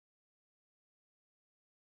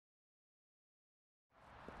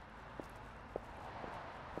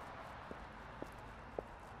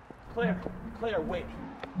Claire, wait.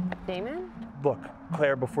 Damon? Look,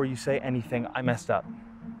 Claire, before you say anything, I messed up.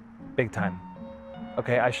 Big time.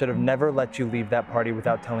 Okay, I should have never let you leave that party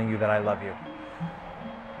without telling you that I love you.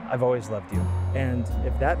 I've always loved you. And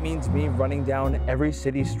if that means me running down every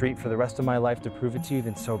city street for the rest of my life to prove it to you,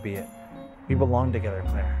 then so be it. We belong together,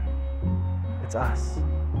 Claire. It's us.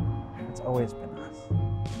 It's always been us.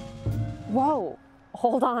 Whoa,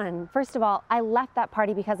 hold on. First of all, I left that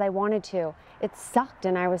party because I wanted to. It sucked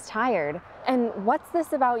and I was tired. And what's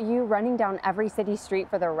this about you running down every city street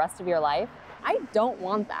for the rest of your life? I don't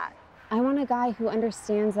want that. I want a guy who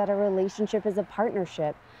understands that a relationship is a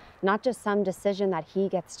partnership, not just some decision that he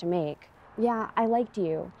gets to make. Yeah, I liked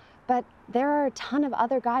you, but there are a ton of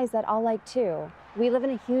other guys that I'll like too. We live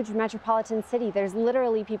in a huge metropolitan city. There's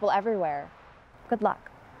literally people everywhere. Good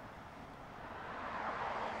luck.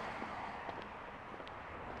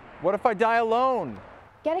 What if I die alone?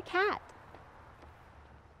 Get a cat.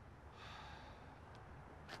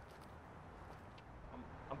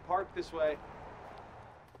 I'm parked this way.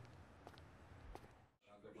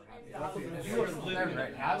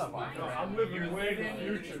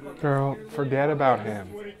 Girl, forget about him.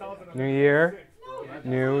 New year,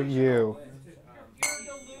 new you.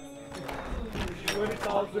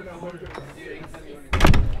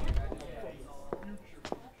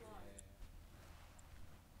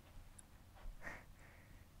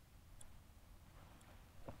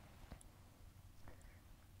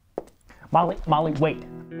 Molly, wait.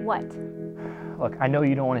 What? Look, I know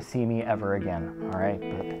you don't want to see me ever again, all right?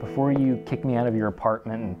 But before you kick me out of your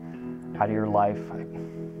apartment and out of your life,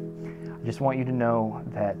 I just want you to know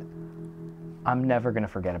that I'm never going to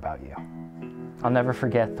forget about you. I'll never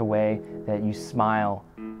forget the way that you smile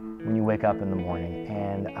when you wake up in the morning,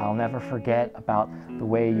 and I'll never forget about the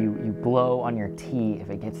way you blow on your tea if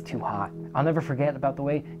it gets too hot. I'll never forget about the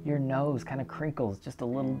way your nose kind of crinkles just a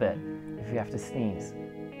little bit if you have to sneeze.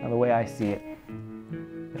 Now, the way I see it,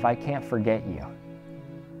 if I can't forget you,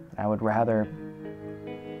 I would rather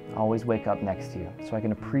always wake up next to you so I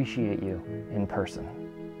can appreciate you in person.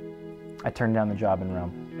 I turned down the job in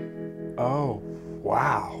Rome. Oh,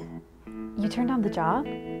 wow. You turned down the job?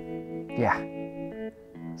 Yeah,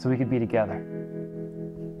 so we could be together.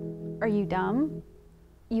 Are you dumb?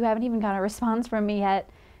 You haven't even got a response from me yet,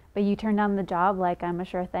 but you turned down the job like I'm a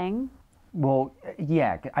sure thing? Well,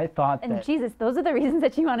 yeah, I thought And that... Jesus, those are the reasons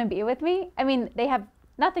that you want to be with me? I mean, they have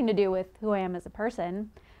nothing to do with who I am as a person.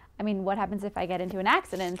 I mean, what happens if I get into an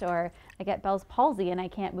accident or I get Bell's palsy and I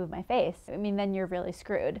can't move my face? I mean, then you're really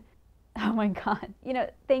screwed. Oh my God. You know,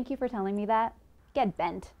 thank you for telling me that. Get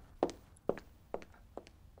bent.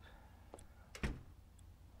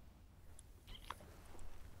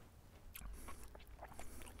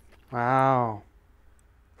 Wow.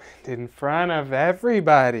 In front of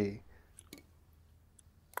everybody.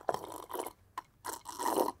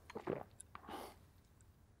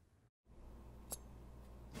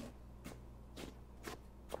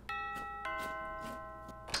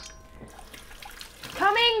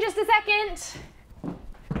 Coming, just a second.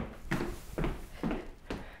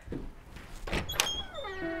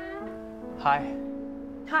 Hi.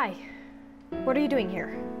 Hi. What are you doing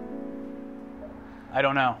here? I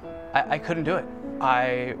don't know. I couldn't do it.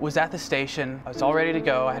 I was at the station. I was all ready to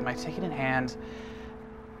go. I had my ticket in hand.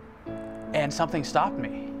 And something stopped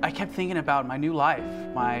me. I kept thinking about my new life,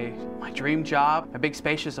 my dream job, my big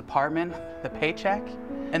spacious apartment, the paycheck.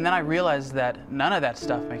 And then I realized that none of that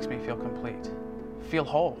stuff makes me feel complete, feel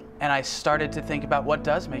whole. And I started to think about what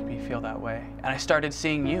does make me feel that way. And I started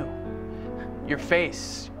seeing you, your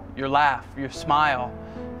face, your laugh, your smile.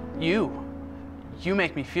 You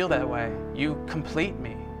make me feel that way. You complete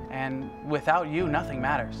me. And without you, nothing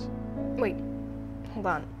matters. Wait, hold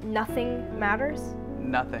on. Nothing matters?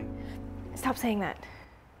 Nothing. Stop saying that.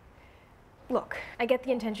 Look, I get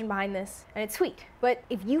the intention behind this, and it's sweet. But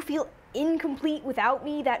if you feel incomplete without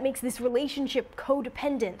me, that makes this relationship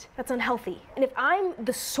codependent. That's unhealthy. And if I'm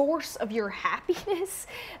the source of your happiness,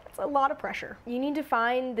 that's a lot of pressure. You need to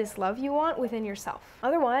find this love you want within yourself.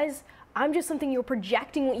 Otherwise, I'm just something you're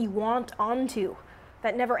projecting what you want onto.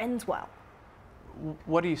 That never ends well.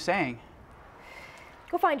 What are you saying?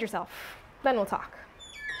 Go find yourself, then we'll talk.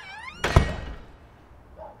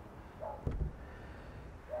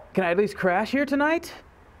 Can I at least crash here tonight?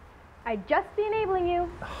 I'd just be enabling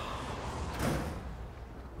you.